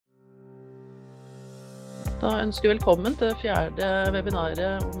Da ønsker vi velkommen til fjerde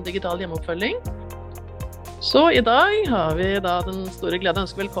webinaret om digital hjemmeoppfølging. Så i dag har vi da den store gleden å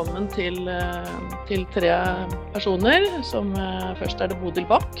ønske velkommen til tre personer. Først det Bodil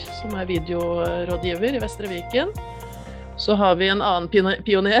Bach, som videorådgiver i Vestre Viken. Så har vi en annen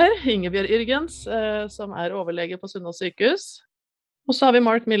pioner, Ingebjørg Yrgens, som overlege på Sunnaas sykehus. Og så har vi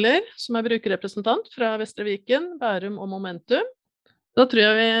Mark Miller, som brukerrepresentant fra Vestre Viken, Bærum og Momentum. Da tror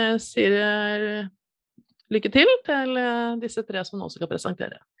jeg vi sier lykke til disse tre som nå skal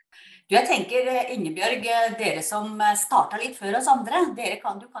presentere. Jeg tenker, Ingebjørg, dere som startet litt før oss andre,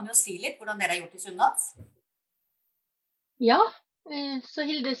 du kan jo si litt hvordan dere har gjort i Sunnaas. Ja, så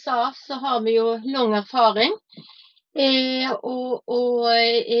Hilde sa, så har vi jo lang erfaring.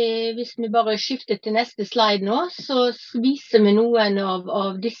 Hvis vi bare skifter til neste slide nå, så viser vi noen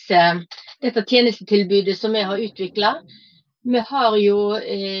av dette tjenestetilbudet som vi har utviklet. Vi har jo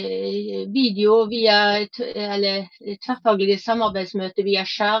video via tverrfaglige samarbeidsmøter via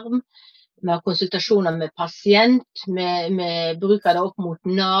skjerm. Vi har konsultasjoner med pasient, vi bruker det opp mot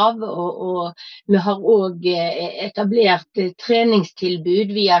NAV, og vi har også etablert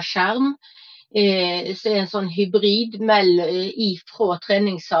treningstilbud via skjerm. Så en sånn hybrid fra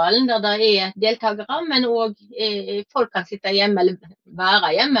treningssalen, der det deltakere, men også folk kan sitte hjemme eller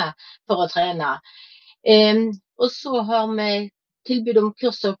være hjemme for å trene. Og så har vi tilbud om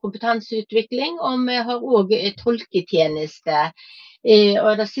kurs og kompetanseutvikling, og vi har også tolketjeneste.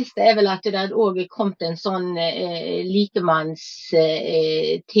 Og det siste vel at det også kommet en sånn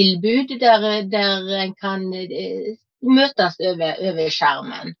likemannstilbud, der en kan møtes over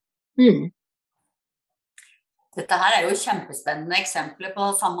skjermen. Dette her jo kjempespennende eksempler på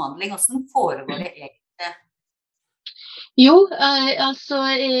samhandling. Hvordan foregår det egentlig? Jo,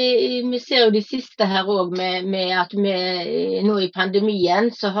 vi ser jo det siste her også med at vi nå i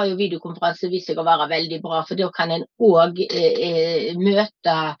pandemien så har jo videokonferanse vist seg å være veldig bra, for da kan en også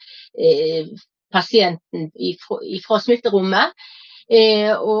møte pasienten fra smitterommet.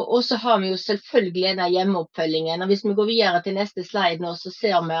 Og så har vi jo selvfølgelig denne hjemmeoppfølgingen, og hvis vi går videre til neste slide nå, så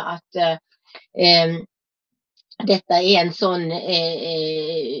ser vi at dette en sånn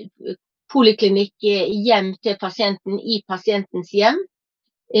poliklinikk hjem til pasienten i pasientens hjem.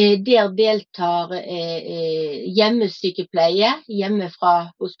 Der deltar hjemmesykepleie hjemme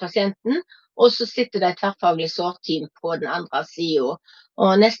hos pasienten, og så sitter det et tverrfaglig sårteam på den andre siden.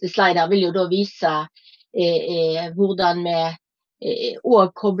 Og neste slide vil jo da vise hvordan vi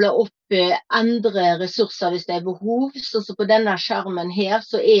og kobler opp andre ressurser hvis det behov. Så på denne skjermen her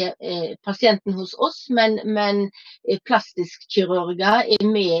så pasienten hos oss, men plastikkirurger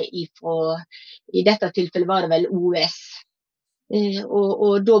med i dette tilfellet var det vel OS.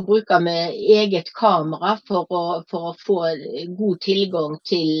 Og da bruker vi eget kamera for å få god tilgang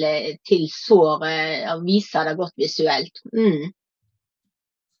til såret og vise det godt visuelt.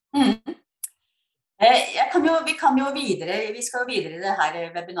 Vi skal jo videre i det her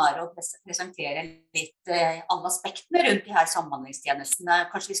webinaret og presentere litt alle aspektene rundt de her samhandlingstjenestene.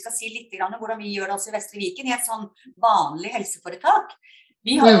 Kanskje vi skal si litt om hvordan vi gjør det også i Vestre Viken i et sånn vanlig helseforetak.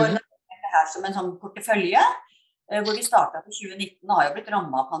 Vi har jo organisert det her som en sånn portefølje, hvor vi startet på 2019 og har jo blitt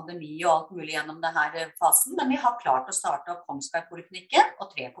rammet av pandemi og alt mulig gjennom denne fasen, men vi har klart å starte opp Kongsberg-poliklinikken og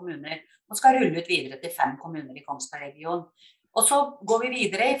 3 kommuner, og skal rulle ut videre til 5 kommuner i Kongsberg-regionen. Og så går vi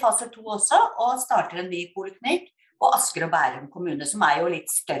videre i fase 2 også, og starter en ny poliklinikk på Asker og Bærum kommune, som jo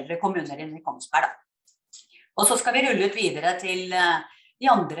litt større kommuner enn i Kongsberg da. Og så skal vi rulle ut videre til de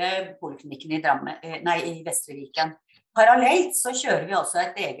andre poliklinikkene i Vestre Viken. Parallelt så kjører vi også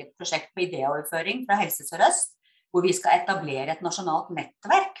et eget prosjekt på idéoverføring fra Helse Sør-Øst, hvor vi skal etablere et nasjonalt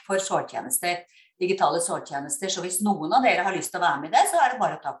nettverk for sårtjenester, digitale sårtjenester. Så hvis noen av dere har lyst til å være med i det, så det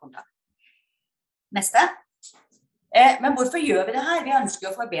bare å ta kontakt. Neste. Men hvorfor gjør vi det her? Vi ønsker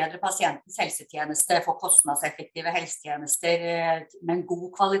å forbedre pasientens helsetjeneste, få kostnadseffektive helsetjenester med en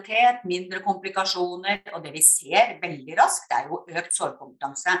god kvalitet, mindre komplikasjoner, og det vi ser veldig raskt, det jo økt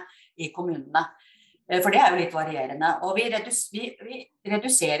sårkompetanse i kommunene. For det jo litt varierende. Og vi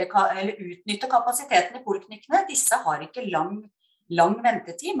reduserer eller utnytter kapasiteten i poliklinikkene. Disse har ikke lang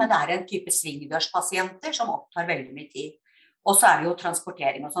ventetid, men det en type svingdørspasienter som opptar veldig mye tid. Og så det jo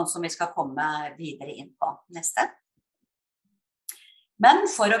transportering og sånn som vi skal komme videre inn på. Neste. Men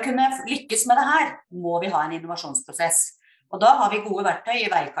for å kunne lykkes med det her, må vi ha en innovasjonsprosess. Og da har vi gode verktøy i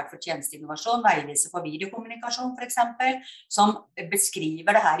Veikart for tjenesteinnovasjon, Veiviser for videokommunikasjon for eksempel, som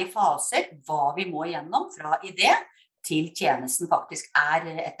beskriver det her i faser, hva vi må gjennom fra idé til tjenesten faktisk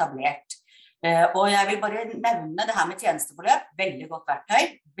etablert. Og jeg vil bare nevne det her med tjenesteforløp, veldig godt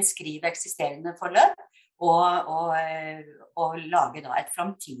verktøy, beskrive eksisterende forløp, og lage da et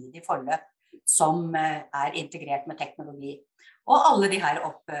fremtidig forløp som integrert med teknologi. Og alle de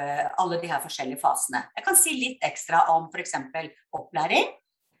her forskjellige fasene. Jeg kan si litt ekstra om for eksempel opplæring.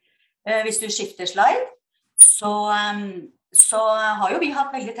 Hvis du skifter slide, så har jo vi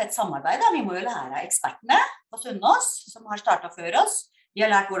hatt veldig tett samarbeid. Da. Vi må jo lære av ekspertene på Sunnaas, som har startet før oss. Vi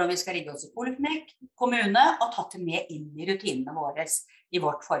har lært hvordan vi skal rigge oss i poliklinikk, kommune, og tatt det med inn i rutinene våre i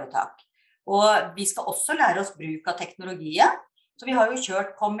vårt foretak. Og vi skal også lære oss bruk av teknologien. Så vi har jo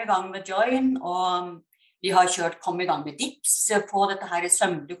kjørt Kom i gang med Join, og vi har kjørt Kom i gang med DIPS på dette her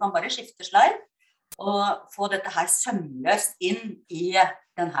du kan bare skifte slide, og få dette her sømløst inn i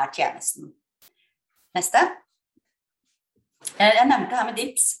denne tjenesten. Neste. Jeg nevnte her med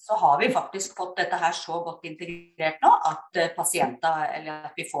DIPS, så har vi faktisk fått dette her så godt integrert nå, at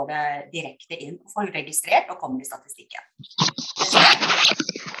at vi får det direkte inn, får registrert og kommer i statistikken.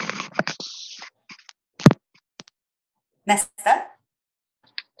 Neste.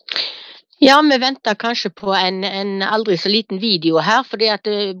 Ja, vi venter kanskje på en aldri så liten video her, fordi at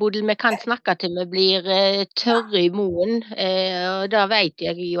Bodil, vi kan snakke til vi blir tørre i moen, og da vet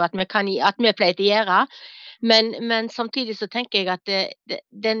jeg jo at vi pleier til å gjøre. Men samtidig så tenker jeg at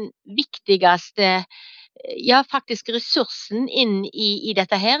den viktigste, ja faktisk ressursen inn i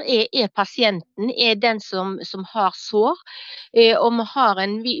dette her, pasienten, den som har sår. Og vi har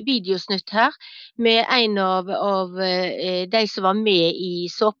en videosnutt her med en av de som var med i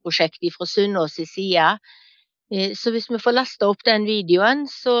sårprosjektet fra Sunnaas i sida. Så hvis vi får lastet opp den videoen,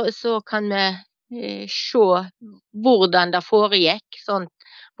 så kan vi se hvordan det foregikk, sånn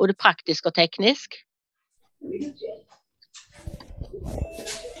både praktisk og teknisk.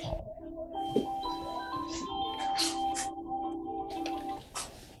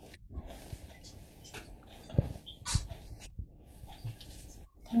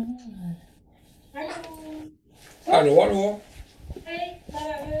 Hallo, hallo. Hei, der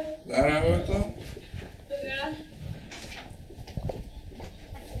er du. Der er vi, vet du.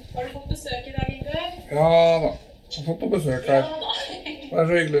 Har du fått besøk i dag, Ingar? Ja da, jeg har fått noe besøk her. Ja da. Det er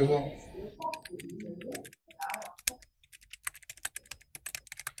så hyggelig så.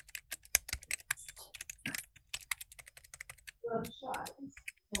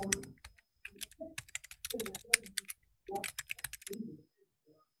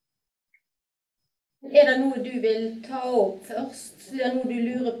 Er det noe du vil ta opp først? Er det noe du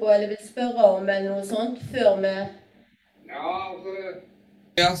lurer på eller vil spørre om eller noe sånt før vi... Ja, altså...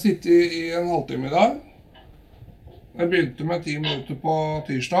 Jeg har sittet i en halvtime i dag. Jeg begynte med 10 minutter på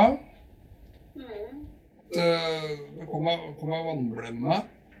tirsdag. Det kom en vannblemme.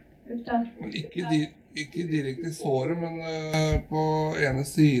 Men ikke direkte i såret, men på ene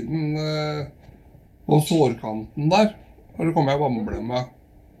siden på sårkanten der. Og det kom en vannblemme.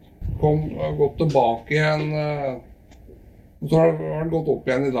 Har gått tilbake igjen, og så har det gått opp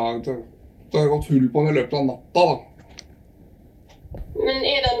igjen i dag. Det har gått hull på den i løpet av natta da. Men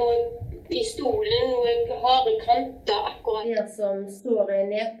er det noe i stolen, noe harde kanter akkurat her som såret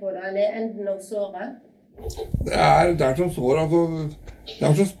ned på det, eller enden av såret? Det er som sår, altså, det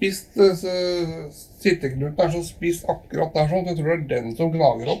er så spist, sitteknuten er så spist akkurat der sånn, jeg tror det er den som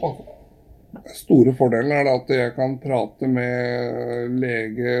gnager opp altså. Store fordelen er at jeg kan prate med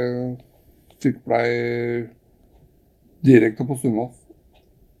lege, sykepleier direkte på Sunnaas.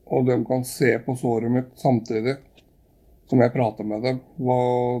 Og de kan se på såret mitt samtidig som jeg prater med dem. Hva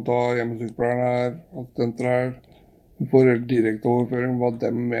da hjemmesykepleieren assistenter her, vi får direkte overføring, hva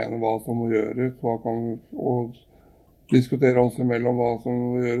de mener, hva som må gjøres, hva kan vi og diskutere oss imellom hva som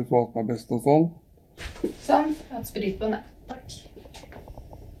må gjøres, hva som er best og sånn. Sånn, hatt sprit på ned. Takk.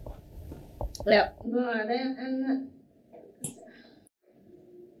 Ja, da er det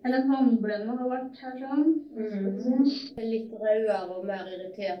en håndblemme har vært her sånn. Litt rødere og mer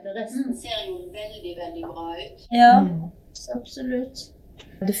irriterte. Resten ser jo veldig, veldig bra ut. Ja, absolutt.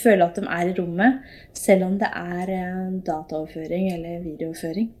 Du føler at de er i rommet, selv om det er dataoverføring eller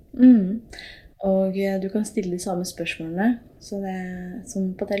videooverføring. Og du kan stille de samme spørsmålene, så det er som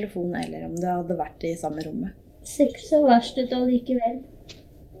på telefon eller om du hadde vært i samme rommet. Det ser ikke så verst ut allikevel.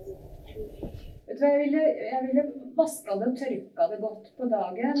 Vet du hva, jeg ville vasket det og tørket det godt på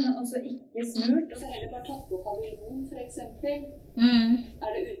dagen, altså ikke smurt. Og så heller bare tatt på paviljon, for eksempel. Er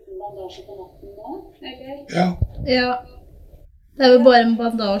det uten bandasje på natten nå, eller? Ja. Ja. Det er jo bare en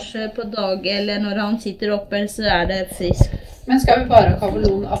bandasje på dag, eller når han sitter oppe, så er det frisk. Men skal vi bare ha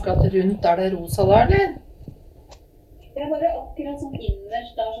kavelon akkurat rundt der det er rosa da, eller? Det er bare akkurat sånn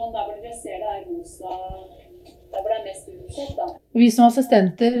innerst, der hvor dere ser det er rosa, der hvor det er mest utsatt da. Vi som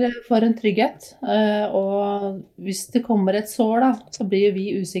assistenter får en trygghet, og hvis det kommer et sår da, så blir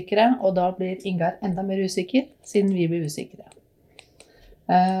vi usikre, og da blir Ingar enda mer usikker, siden vi blir usikre.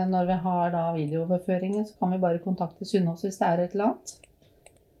 Når vi har da videooverføringen, så kan vi bare kontakte Sunnaas hvis det er et eller annet.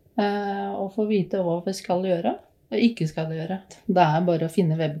 Og få vite hva vi skal gjøre og ikke skal gjøre. Det er bare å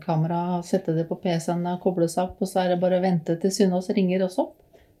finne webkamera, sette det på PC-en og koble seg opp, og så er det bare å vente til Sunnaas ringer oss opp.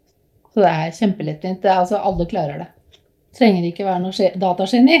 Så det er kjempelettvint. Altså, alle klarer det. Trenger ikke være noe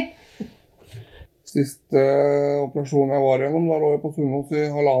datageni. Siste operasjonen jeg var gjennom, da lå jeg på Sunnaas i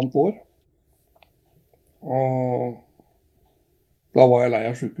 1,5 år. Og da var jeg lei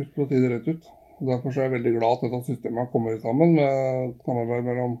av sykehus, for å si det rett ut. Og derfor er jeg veldig glad at dette systemet har kommet sammen med samarbeid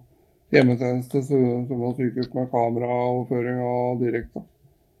mellom hjemmetjeneste, Sunnaas sykehus med kameraoverføring og direkte.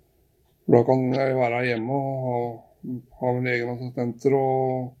 For da kan jeg være hjemme og ha mine egne assistenter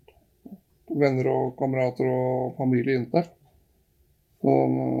og venner og kamerater og familie inntil. Så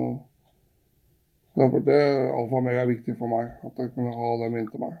det alfa og mega er viktig for meg, at jeg kunne ha dem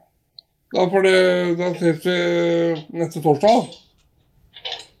inntil meg. Da ses vi neste torsdag.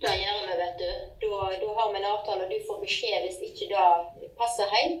 Det gjør vi, vet du. Da har vi en avtale, og du får beskjed hvis ikke det passer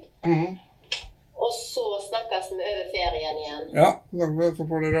helt. Og så snakkes vi over ferien igjen. Ja, så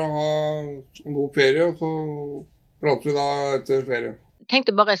får dere ha en god ferie, og så prater vi da etter ferien. Jeg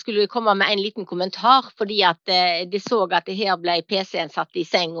tenkte bare jeg skulle komme med en liten kommentar, fordi at de så at her ble PC-en satt i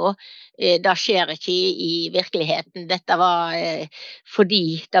senga. Det skjer ikke i virkeligheten. Dette var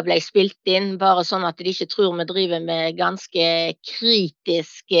fordi det ble spilt inn, bare sånn at de ikke tror vi driver med ganske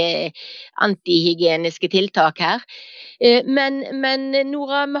kritiske antihygieniske tiltak her. Men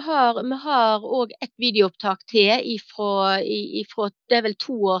Nora, vi har også et videoopptak til ifra det er vel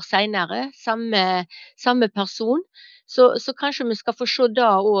 2 år senere, samme person. Så kanskje vi skal få se det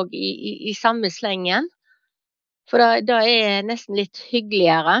også i samme slengen. For det er nesten litt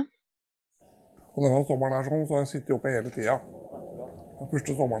hyggeligere. Og denne sommeren her sånn, så har jeg sittet oppe hele tiden. Den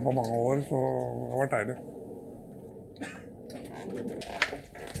første sommeren på mange år, så det har vært deilig.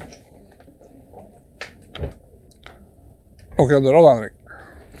 Ok, døra da, Henrik.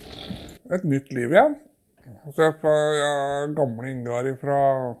 Et nytt liv igjen. Så jeg er gamle Ingar fra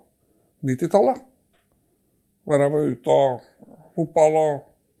 90-tallet. Være med ut og fotball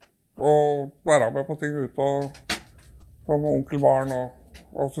og være med på ting ute og som onkelbarn og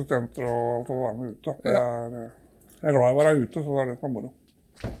assistenter og være med ute. Jeg er glad i å være ute, så det er det som er moro.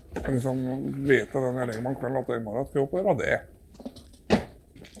 Jeg liksom vet den jeg legger meg en kveld at i morgen skal jeg opp og gjøre det.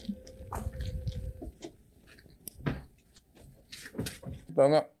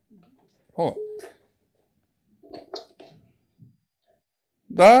 Den, ja. Sånn.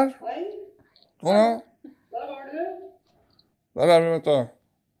 Der. Sånn, ja. Der er vi, vet du.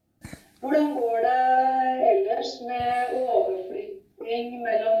 Hvordan går det ellers med overflytting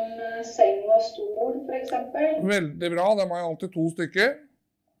mellom seng og stol, for eksempel? Veldig bra. De har alltid 2 stykker.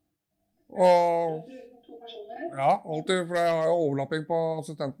 Og 2 personer? ja, alltid, for jeg har jo overlapping på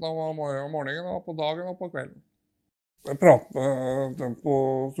assistentene om morgenen, og på dagen og på kvelden. Jeg prater med dem på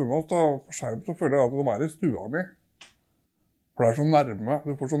Sunnaas, da, på skjerm, så føler jeg at de er i stua mi. For det er så nærme,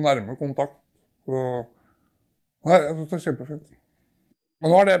 du får så nærme kontakt. Så nei, jeg synes det er kjempefint. Men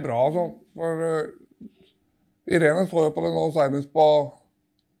nå er det bra, altså. For Irene så jo på det nå senest på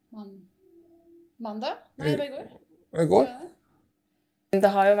mandag? Nei, det var i går. I går?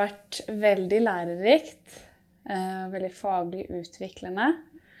 Det har jo vært veldig lærerikt, veldig faglig utviklende,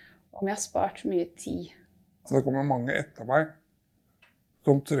 og vi har spart mye tid. Så det kommer mange etter meg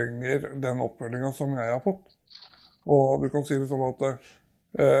som trenger den oppfølgingen som jeg har fått. Og du kan si det sånn at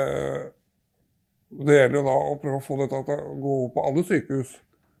det gjelder jo da å prøve å få dette til å gå på alle sykehus.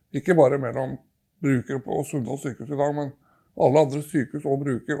 Ikke bare mellom brukere på Sunnaas sykehus i dag, men alle andre sykehus og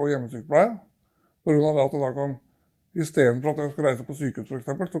bruker og hjemmesykepleie. For grunn av det at da kan, i stedet for at jeg skal reise på sykehus for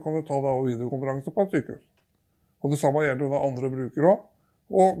eksempel, så kan du ta da videokonferanse på et sykehus. Og det samme gjelder jo da andre brukere også.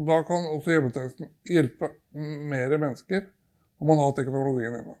 Og da kan også hjemmetjenesten hjelpe mer mennesker om man har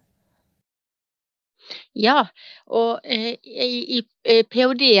teknologien inne. Ja, og i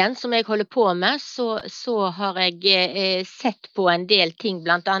PhD-en som jeg holder på med, så har jeg sett på en del ting,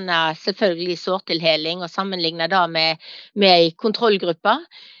 blant annet selvfølgelig sårtilheling, og sammenlignet da med en kontrollgruppe.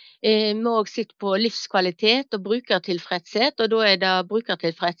 Vi har også sett på livskvalitet og brukertilfredshet, og da er det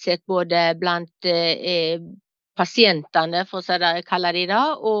brukertilfredshet både blant pasientene, for å kalle de det,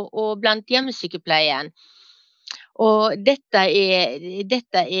 og blant hjemmesykepleien. Og dette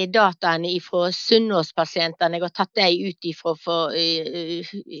er dataene fra Sunnaas-pasientene. Jeg har tatt dem ut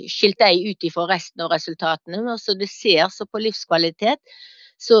skilt dem ut fra resten av resultatene. Men så det ser så på livskvalitet,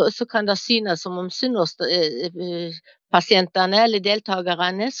 så kan det synes som om Sunnaas-pasientene eller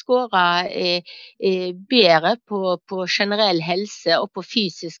deltakerne skårer bedre på generell helse og på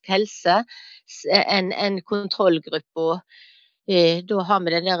fysisk helse enn kontrollgruppa. Da har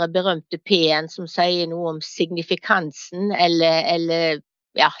vi den der berømte P-en som sier noe om signifikansen eller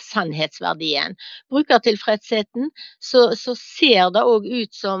ja, sannhetsverdien. Brukertilfredsheten, så ser det også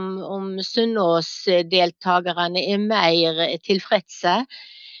ut som om Sunnaas-deltakerne mer tilfredse.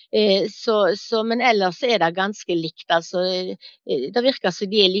 Men ellers det ganske likt, altså. Det virker som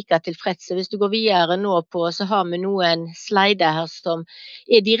de like tilfredse. Hvis du går videre nå på, så har vi noen slider her som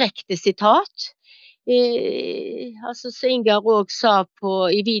direkte sitat. Altså som Ingar også sa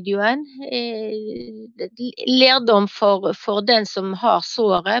i videoen, lærdom for den som har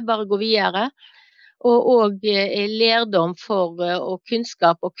såret, bare gå videre, og lærdom for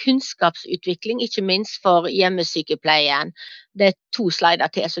kunnskap og kunnskapsutvikling, ikke minst for hjemmesykepleien. Det 2 slider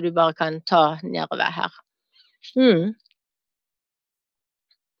til, så du bare kan ta nedover her.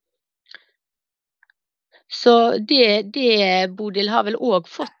 Så det Bodil har vel også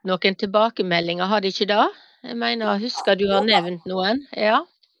fått noen tilbakemeldinger, har de ikke da? Jeg mener, husker du har nevnt noen? Ja.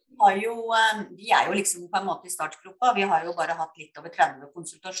 Vi jo liksom på en måte i startgruppa, vi har jo bare hatt litt over 30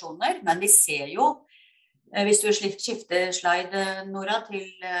 konsultasjoner, men vi ser jo, hvis du skifter slide, Nora, til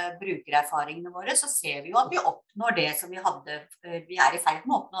brukererfaringene våre, så ser vi jo at vi oppnår det som vi hadde, vi i ferd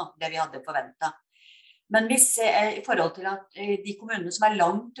med å oppnå det vi hadde forventet. Men vi ser, i forhold til at de kommunene som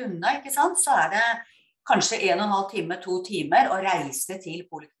langt unna, ikke sant, så det kanskje 1,5 time, 2 timer å reise til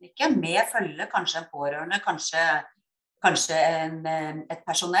poliklinikken med følge, kanskje en pårørende, kanskje et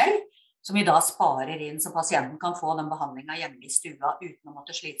personell, som vi da sparer inn, så pasienten kan få den behandlingen hjemme i stua uten å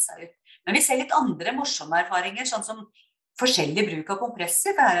måtte slite seg ut. Men vi ser litt andre morsomme erfaringer, sånn som forskjellig bruk av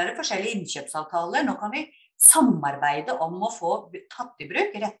kompresser, for her det forskjellige innkjøpsavtaler. Nå kan vi samarbeide om å få tatt i bruk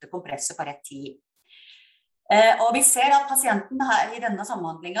rette kompresser på rett tid. Og vi ser at pasienten her i denne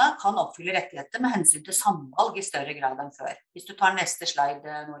samhandlingen kan oppfylle rettigheter med hensyn til samvalg i større grad enn før. Hvis du tar neste slide,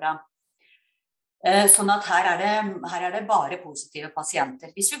 Nora. Sånn at her det bare positive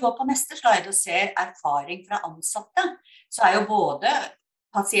pasienter. Hvis vi går på neste slide og ser erfaring fra ansatte, så jo både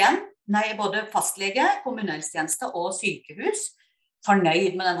fastlege, kommunehelsetjeneste og sykehus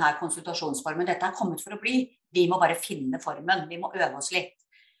fornøyd med denne konsultasjonsformen. Dette kommet for å bli. Vi må bare finne formen. Vi må øve oss litt.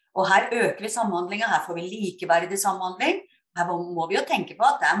 Og her øker vi samhandlingen, her får vi likeverdig samhandling. Her må vi jo tenke på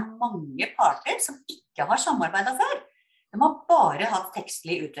at det mange parter som ikke har samarbeidet før. De har bare hatt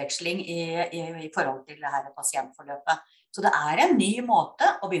tekstlig utveksling i forhold til det her pasientforløpet. Så det en ny måte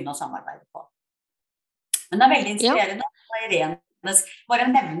å begynne å samarbeide på. Men det veldig inspirerende.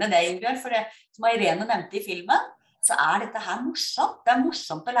 Bare nevne det, Ingebjørg, for det som Irene nevnte i filmen, så dette her morsomt. Det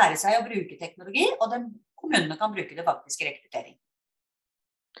morsomt å lære seg å bruke teknologi, og kommunene kan bruke det faktisk i rekruttering.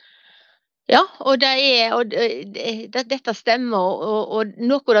 Ja, og dette stemmer, og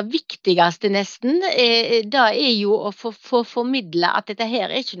noe av det viktigste nesten, det jo å få formidle at dette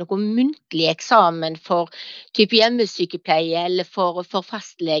her ikke noe muntlig eksamen for type hjemmesykepleie eller for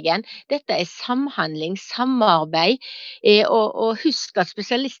fastlegen. Dette samhandling, samarbeid, og husk at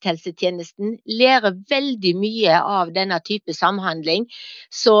spesialisthelsetjenesten lærer veldig mye av denne type samhandling,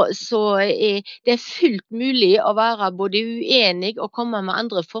 så det fullt mulig å være både uenig og komme med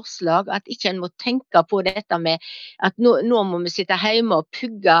andre forslag, at ikke en må tenke på dette med at nå må vi sitte hjemme og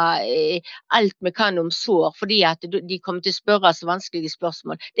pugge alt vi kan om sår, fordi at de kommer til å spørre så vanskelige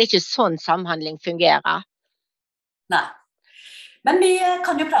spørsmål. Det ikke sånn samhandling fungerer. Nei. Men vi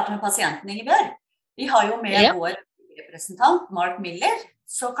kan jo prate med pasienten, Ingebjørg. Vi har jo med vår representant, Mark Miller,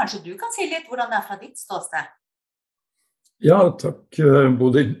 så kanskje du kan si litt hvordan det fra ditt ståsted? Ja, takk,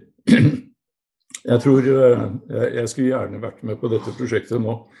 Bodil. Jeg tror jeg skulle gjerne vært med på dette prosjektet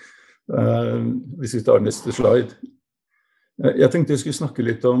nå. Hvis vi tar neste slide. Jeg tenkte jeg skulle snakke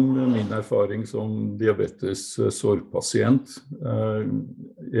litt om min erfaring som diabetes sårpasient.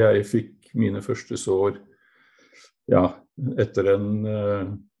 Jeg fikk mine første sår etter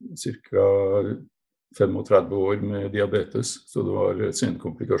cirka 35 år med diabetes, så det var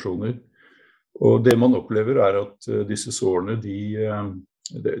senkomplikasjoner. Og det man opplever at disse sårene,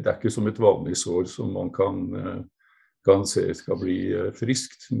 det ikke som et vanlig sår som man kan se skal bli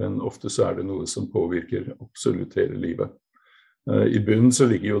friskt, men ofte så det noe som påvirker absolutt hele livet. I bunnen så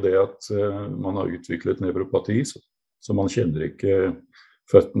ligger jo det at man har utviklet nevropati, så man kjenner ikke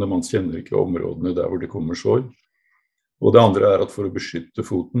føttene, man kjenner ikke områdene der hvor det kommer sår. Og det andre at for å beskytte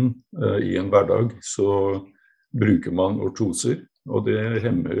foten i en hverdag, så bruker man ortoser, og det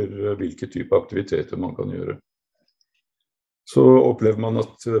hemmer hvilke type aktiviteter man kan gjøre. Så opplever man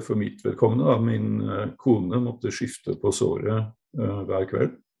at for mitt vedkommende, min kone måtte skifte på såret hver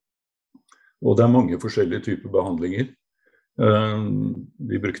kveld. Og det mange forskjellige typer behandlinger.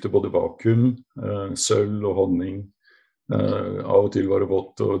 Vi brukte både vakuum, sølv og honning. Av og til var det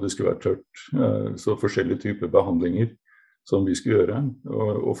vått, og det skulle være tørt. Så forskjellige typer behandlinger. som vi skulle gjøre.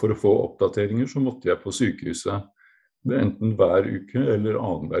 Og for å få oppdateringer så måtte jeg på sykehuset enten hver uke eller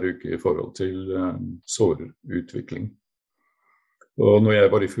annenhver uke i forhold til sårutvikling. Og når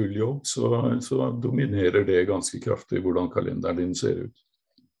jeg var i full jobb, så dominerer det ganske kraftig hvordan kalenderen din ser ut.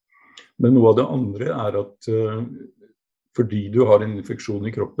 Men noe av det andre at fordi du har en infeksjon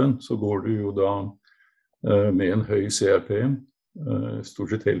i kroppen, så går du jo da med en høy CRP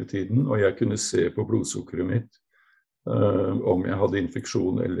stort sett hele tiden, og jeg kunne se på blodsukkeret mitt om jeg hadde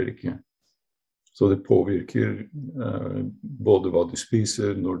infeksjon eller ikke. Så det påvirker både hva du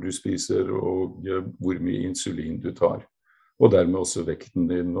spiser, når du spiser, og hvor mye insulin du tar. Og dermed også vekten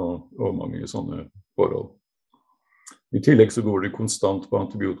din og mange sånne forhold. I tillegg så går du konstant på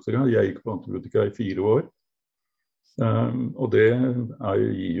antibiotika. Jeg gikk på antibiotika i 4 år. Og det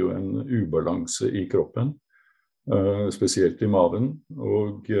gir jo en ubalanse i kroppen, spesielt i maven,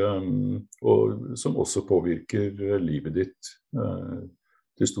 og som også påvirker livet ditt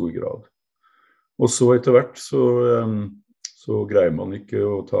til stor grad. Og så etter hvert så greier man ikke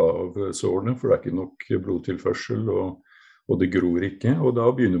å ta av sårene, for det ikke nok blodtilførsel, og det gror ikke, og da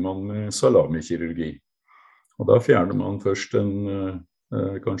begynner man med salamikirurgi. Og da fjerner man først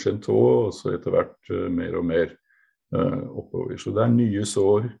kanskje en tå, og så etter hvert mer og mer oppover. Så det nye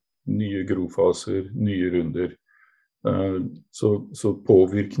sår, nye grofaser, nye runder. Så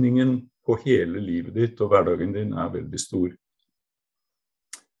påvirkningen på hele livet ditt og hverdagen din veldig stor.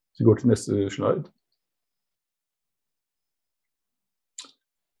 Så vi går til neste slide.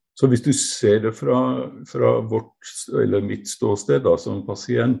 Så hvis du ser det fra mitt ståsted da, som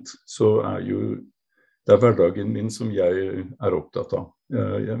pasient, så jo det hverdagen min som jeg opptatt av.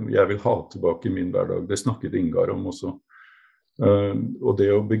 Jeg vil ha tilbake min hverdag. Det snakket Ingar om også. Og det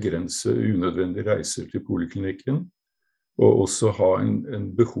å begrense unødvendige reiser til poliklinikken, og også ha en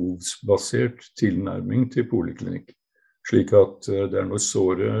behovsbasert tilnærming til poliklinikk. Slik at det når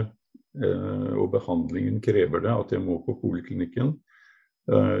såret og behandlingen krever det, at jeg må på poliklinikken,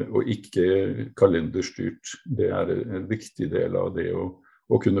 og ikke kalenderstyrt. Det en viktig del av det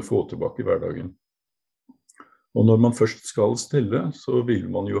å kunne få tilbake hverdagen. Og når man først skal stelle, så vil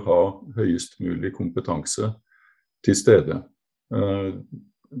man jo ha høyest mulig kompetanse til stede.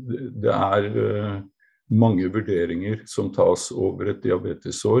 Det mange vurderinger som tas over et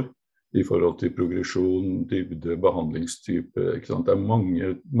diabetesår i forhold til progresjon, dybde, behandlingstype, ikke sant? Det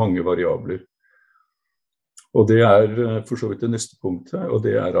mange variabler. Og det for så vidt det neste punktet, og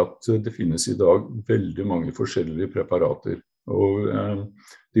det at det finnes i dag veldig mange forskjellige preparater. Og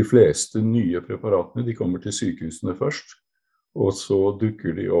de fleste nye preparatene, de kommer til sykehusene først, og så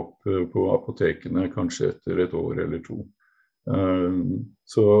dukker de opp på apotekene kanskje etter 1 år eller 2.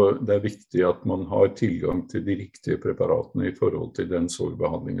 Så det viktig at man har tilgang til de riktige preparatene i forhold til den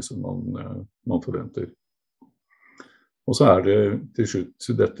sårbehandlingen som man forventer. Og så det til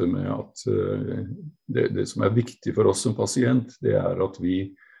slutt dette med at det som viktig for oss som pasient, det at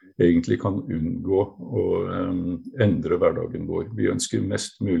vi egentlig kan unngå å endre hverdagen vår. Vi ønsker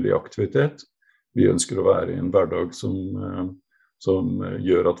mest mulig aktivitet. Vi ønsker å være i en hverdag som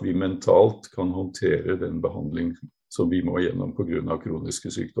gjør at vi mentalt kan håndtere den behandling som vi må gjennom på grunn av kroniske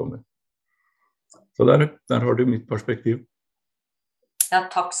sykdommer. Så der har du mitt perspektiv. Ja,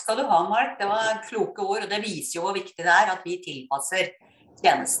 takk skal du ha, Mark. Det var kloke ord, og det viser jo hvor viktig det at vi tilpasser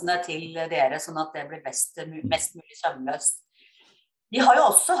tjenestene til dere, sånn at det blir mest mulig sømløst. Vi har jo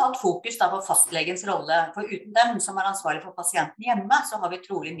også hatt fokus da på fastlegens rolle, for uten dem som ansvarlig for pasienten hjemme, så har vi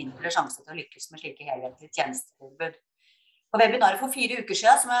trolig mindre sjanse til å lykkes med slike helhetlige tjenestetilbud. På webinaret for 4 uker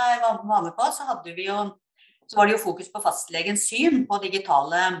siden, som jeg var med på, så var det jo fokus på fastlegens syn på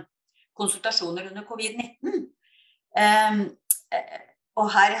digitale konsultasjoner under covid-19. Og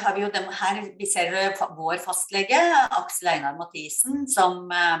her har vi jo vi ser vår fastlege, Aksel Einar Mathisen,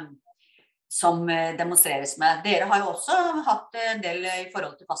 som demonstreres med. Dere har jo også hatt en del i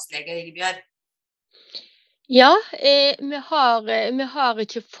forhold til fastlege, Ingebjørg. Ja, vi har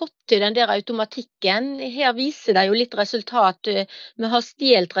ikke fått til den der automatikken. Her viser det jo litt resultat. Vi har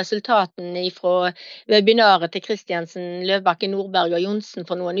stjelt resultatene fra webinaret til Kristiansen, Løvbakken, Nordberg og Jonsen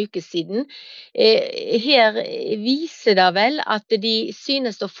for noen uker siden. Her viser det vel at de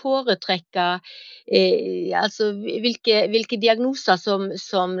synes å foretrekke altså hvilke diagnoser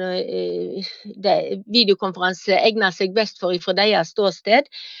som videokonferanse egner seg best for fra deres ståsted.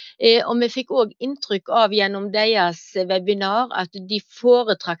 Og vi fikk også inntrykk av gjennom deres webinar at de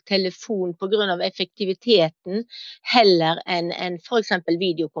foretrakk telefon på grunn av effektiviteten heller enn for eksempel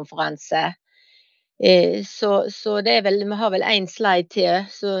videokonferanse. Så det vel, vi har vel en slide til,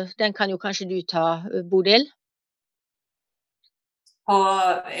 så den kan jo kanskje du ta, Bodil.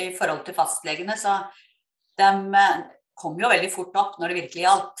 I forhold til fastlegene, så kom jo veldig fort opp når det virkelig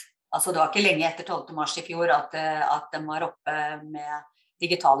gjaldt. Altså det var ikke lenge etter 12. mars i fjor at de var oppe med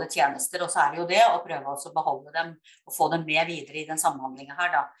digitale tjenester, og så det jo det å prøve å beholde dem og få dem med videre i den samhandlingen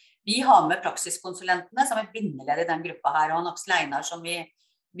her da. Vi har med praksiskonsulentene som bindeleder i den gruppa her, og Aksel Einar som vi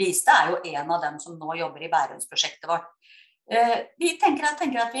viste jo en av dem som nå jobber i Bærumsprosjektet vårt. Vi tenker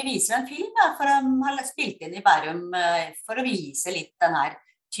at vi viser en film da, for å ha spilt inn i Bærum for å vise litt denne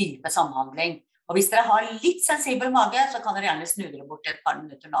type samhandling. Og hvis dere har litt sensibel mage, så kan dere gjerne snu dere bort et par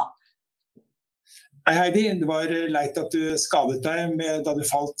minutter nå. Hei Heidi, det var leit at du skadet deg da du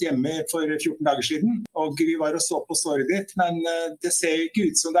falt hjemme for 14 dager siden. Og vi var og så på såret ditt, men det ser ikke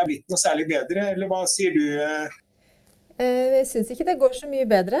ut som det blitt noe særlig bedre, eller hva sier du? Jeg synes ikke det går så mye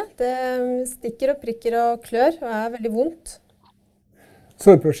bedre. Det stikker og prikker og klør, og veldig vondt.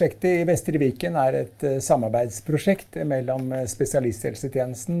 Sårprosjektet i Vestre Viken et samarbeidsprosjekt mellom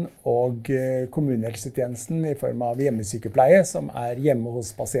spesialisthelsetjenesten og kommunehelsetjenesten i form av hjemmesykepleie, som hjemme hos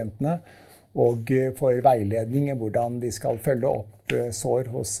pasientene, og får veiledning i hvordan de skal følge opp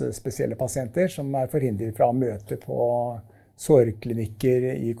sår hos spesielle pasienter som forhindret fra å møte på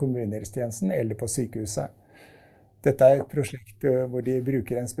sårklinikker i kommunehelsetjenesten eller på sykehuset. Dette et prosjekt hvor de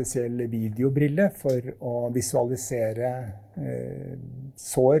bruker en spesiell videobrille for å visualisere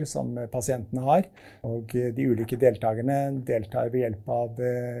sår som pasientene har. Og de ulike deltakerne deltar ved hjelp av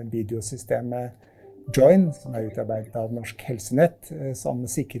videosystemet Join, som utarbeidet av Norsk Helsenett, som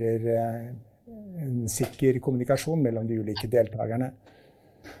sikrer en sikker kommunikasjon mellom de ulike deltakerne.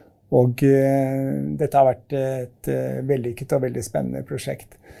 Og dette har vært et vellykket og veldig spennende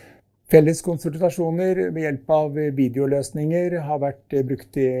prosjekt. Felles konsultasjoner ved hjelp av videoløsninger har vært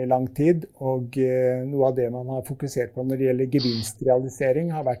brukt i lang tid, og noe av det man har fokusert på når det gjelder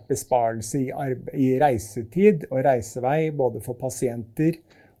gevinstrealisering har vært besparelse i reisetid og reisevei, både for pasienter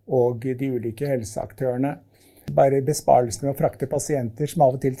og de ulike helseaktørene. Bare besparelsen med å frakte pasienter som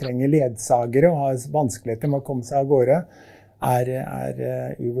av og til trenger ledsagere og har vanskeligheter med å komme seg av gårde,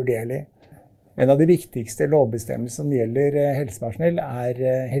 uvurderlig. En av de viktigste lovbestemmelsene som gjelder helsepersonell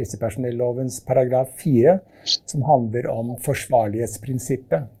helsepersonellovens paragraf 4, som handler om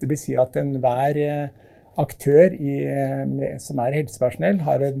forsvarlighetsprinsippet. Det vil si at enhver aktør som helsepersonell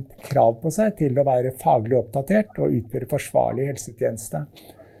har en krav på seg til å være faglig oppdatert og utføre forsvarlig helsetjeneste.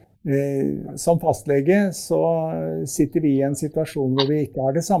 Som fastlege så sitter vi i en situasjon hvor vi ikke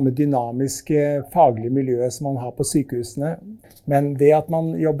har det samme dynamiske faglige miljøet som man har på sykehusene. Men det at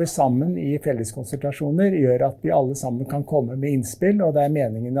man jobber sammen i felleskonsultasjoner gjør at vi alle sammen kan komme med innspill, og det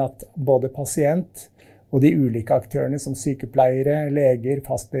meningen at både pasient og de ulike aktørene som sykepleiere, leger,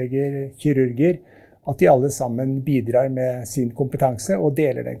 fastleger, kirurger, at de alle sammen bidrar med sin kompetanse og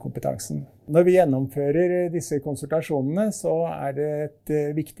deler den kompetansen. Når vi gjennomfører disse konsultasjonene, så det et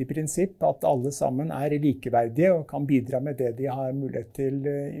viktig prinsipp at alle sammen likeverdige og kan bidra med det de har mulighet til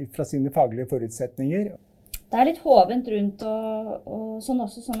fra sine faglige forutsetninger. Det litt hovent rundt og sånn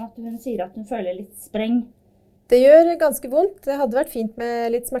også, sånn at hun sier at hun føler litt spreng. Det gjør ganske vondt. Det hadde vært fint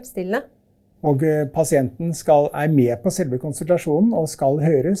med litt smertestillende. Og pasienten med på selve konsultasjonen og skal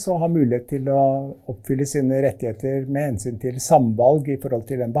høres og ha mulighet til å oppfylle sine rettigheter med hensyn til samvalg i forhold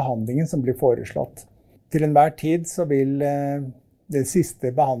til den behandlingen som blir foreslått. Til enhver tid så vil de siste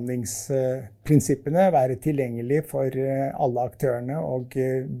behandlingsprinsippene være tilgjengelige for alle aktørene, og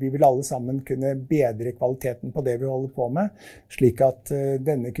vi vil alle sammen kunne bedre kvaliteten på det vi holder på med, slik at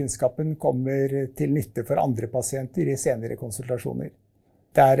denne kunnskapen kommer til nytte for andre pasienter i senere konsultasjoner.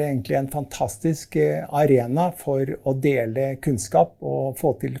 Det egentlig en fantastisk arena for å dele kunnskap og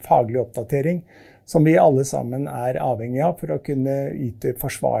få til faglig oppdatering, som vi alle sammen avhengig av for å kunne yte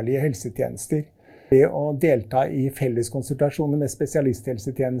forsvarlige helsetjenester. Det å delta i felleskonsultasjoner med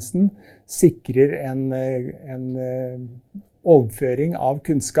spesialisthelsetjenesten sikrer en overføring av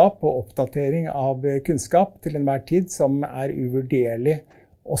kunnskap og oppdatering av kunnskap til enhver tid som uvurderlig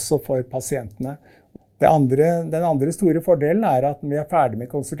også for pasientene. Den andre store fordelen at når vi ferdig med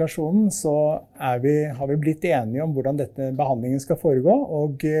konsultasjonen, så har vi blitt enige om hvordan dette behandlingen skal foregå,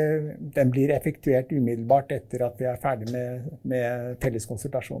 og den blir effektuert umiddelbart etter at vi ferdig med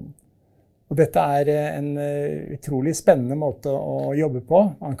felleskonsultasjonen. Og dette en utrolig spennende måte å jobbe på.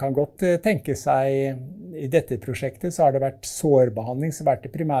 Man kan godt tenke seg, i dette prosjektet så har det vært sårbehandling som har vært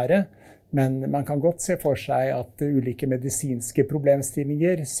det primære, men man kan godt se for seg at ulike medisinske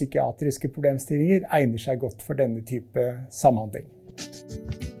problemstillinger, psykiatriske problemstillinger, egner seg godt for denne type samhandling.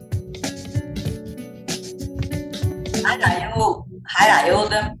 Her jo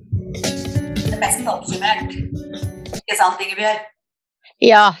det meste oppsummert. Ikke sant, Ingebjørg?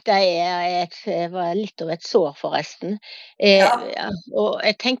 Ja, det var litt av et sår forresten. Og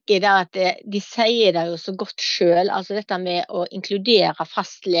jeg tenker da at de sier det jo så godt selv, altså dette med å inkludere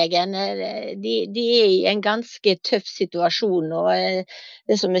fastlegen, de er i en ganske tøff situasjon, og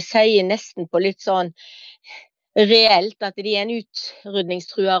det som vi sier nesten på litt sånn reelt, at de er en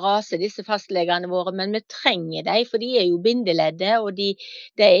utrydningstrua rase, disse fastlegene våre, men vi trenger dem, for de er jo bindeleddet, og det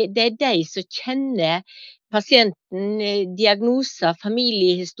er de som kjenner pasienten, diagnoser,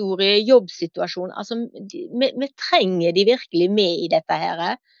 familiehistorie, jobbsituasjon. Altså, vi trenger de virkelig med i dette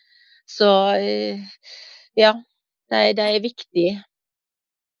her. Så ja, det er viktig.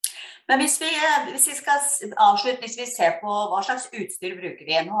 Men hvis vi skal avslutningsvis se på hva slags utstyr bruker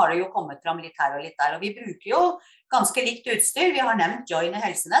vi, nå har det jo kommet fram litt her og litt der, og vi bruker jo ganske likt utstyr. Vi har nevnt Join i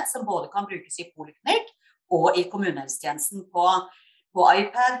Helsenett, som både kan brukes i poliklinikk og i kommunehelsetjenesten på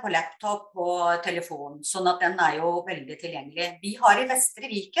iPad, på laptop, på telefon, sånn at den er jo veldig tilgjengelig. Vi har i Vestre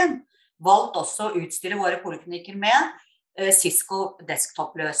Viken valgt også å utstyre våre poliklinikker med Cisco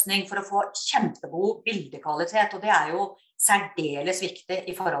desktop-løsning for å få kjempegod bildekvalitet, og det er jo særdeles viktig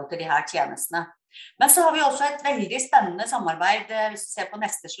i forhold til de her tjenestene. Men så har vi også et veldig spennende samarbeid, hvis vi ser på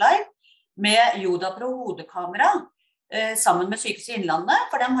neste slide, med Jodapro hodekamera, sammen med Sykehuset Innlandet,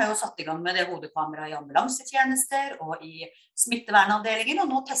 for de har jo satt i gang med det hodekamera i ambulansetjenester og i smittevernavdelingen, og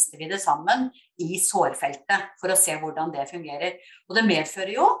nå tester vi det sammen i sårfeltet for å se hvordan det fungerer. Og det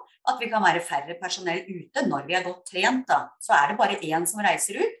medfører jo at vi kan være færre personell ute når vi er godt trent. Da. Så er det bare en som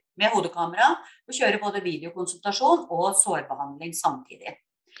reiser ut med hodekamera og kjører både videokonsultasjon og sårbehandling samtidig.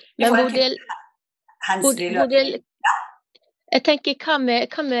 Jeg tenker, hva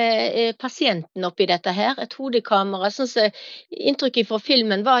med pasienten oppi dette her? Et hodekamera, sånn som inntrykket fra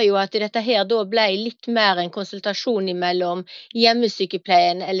filmen var jo at dette her da ble litt mer en konsultasjon mellom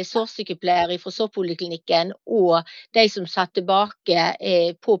hjemmesykepleien eller sårsykepleier fra sårpoliklinikken og de som satt tilbake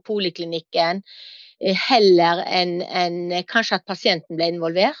på poliklinikken, heller enn kanskje at pasienten ble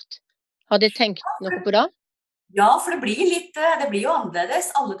involvert. Har dere tenkt noe på det? Ja, for det blir jo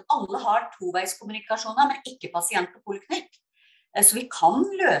annerledes. Alle har toveiskommunikasjoner, men ikke pasient på poliklinikk. Så vi kan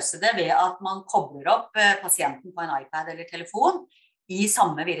løse det ved at man kobler opp pasienten på en iPad eller telefon i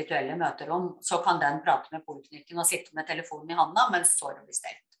samme virtuelle møterom. Så kan den prate med poliklinikken og sitte med telefonen i handa mens såret blir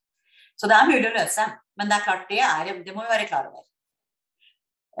stelt. Så det er mulig å løse, men det er klart det må vi være klar over.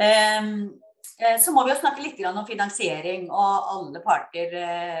 Så må vi jo snakke litt om finansiering, og alle parter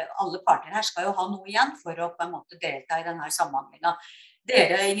her skal jo ha noe igjen for å på en måte delta i denne samhandlingen.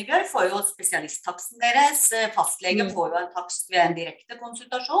 Dere, Ingebjørg, får jo spesialisttaksten deres, fastlegen får jo en takst ved en direkte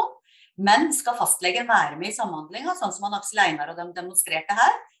konsultasjon, men skal fastlegen være med i samhandlingen, sånn som Aksel Einar og de demonstrerte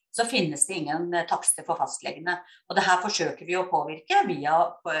her, så finnes det ingen takster for fastlegene. Og det her forsøker vi å påvirke via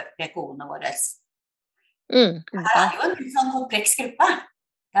PKO-ene våre. Her er jo en sånn kompleks gruppe.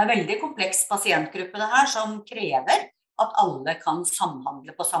 Det er en veldig kompleks pasientgruppe det her, som krever at alle kan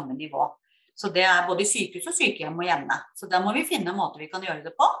samhandle på samme nivå. Så det er både sykehus og sykehjem og hjemme. Så da må vi finne en måte vi kan gjøre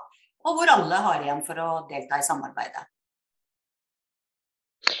det på, og hvor alle har igjen for å delta i samarbeidet.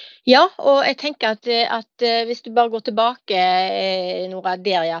 Ja, og jeg tenker at hvis du bare går tilbake, Nora,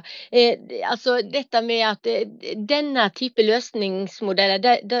 der, ja. Altså dette med at denne type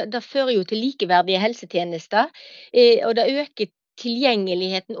løsningsmodeller, det fører jo til likeverdige helsetjenester, og det øker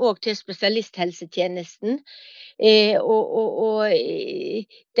tilgjengeligheten også til spesialisthelsetjenesten. Og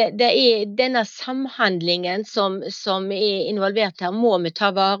det er denne samhandlingen som er involvert her, må vi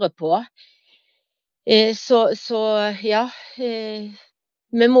ta vare på. Så ja,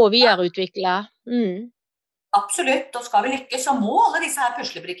 vi må videreutvikle. Absolutt, og skal vi lykkes, så må alle disse her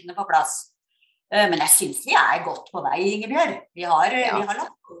puslebrikkene på plass. Men jeg synes vi er godt på vei, Ingebjørg. Vi har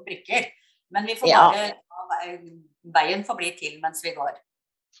lagt på brikker, men vi får bare veien får bli til mens vi går.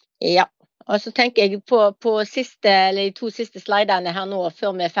 Ja. Og så tenker jeg på de 2 siste sliderne her nå,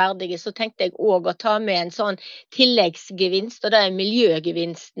 før vi er ferdige, så tenkte jeg også å ta med en sånn tilleggsgevinst, og det er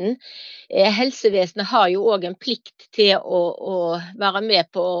miljøgevinsten. Helsevesenet har jo også en plikt til å være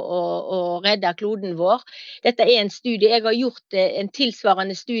med på å redde kloden vår. Dette er en studie, jeg har gjort en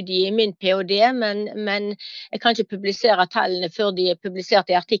tilsvarende studie i min PhD, men jeg kan ikke publisere tallene før de er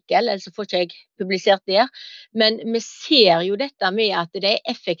publisert i artikkel, ellers får ikke jeg publisert det. Men vi ser jo dette med at det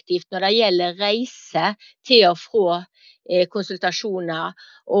er effektivt når det gjelder reise til og fra konsultasjoner,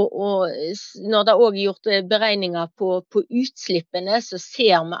 og når det også er gjort beregninger på utslippene, så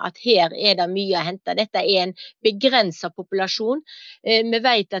ser vi at her er det mye å hente. Dette er en begrenset populasjon. Vi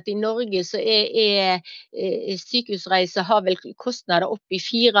vet at i Norge så er sykehusreiser har vel kostnader opp i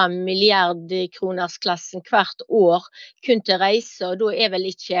 4 milliarder kronersklassen hvert år kun til reise, og da er vel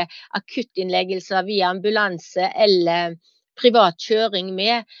ikke akuttinnleggelser via ambulanse eller privat kjøring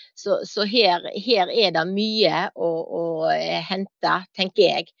med, så her er det mye å hente, tenker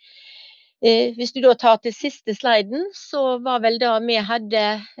jeg. Hvis du da tar til siste sliden, så var vel det vi hadde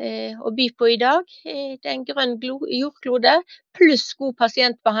å by på i dag. Det er en grønn jordklode, pluss god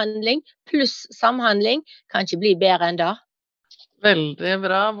pasientbehandling, pluss samhandling, kan ikke bli bedre enn det. Veldig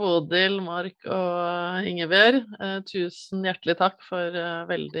bra, Bodil, Mark og Ingebjørg. Tusen hjertelig takk for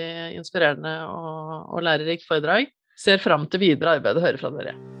veldig inspirerende og lærerikt foredrag. Ser frem til videre arbeid og høre fra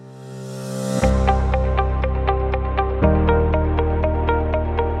dere.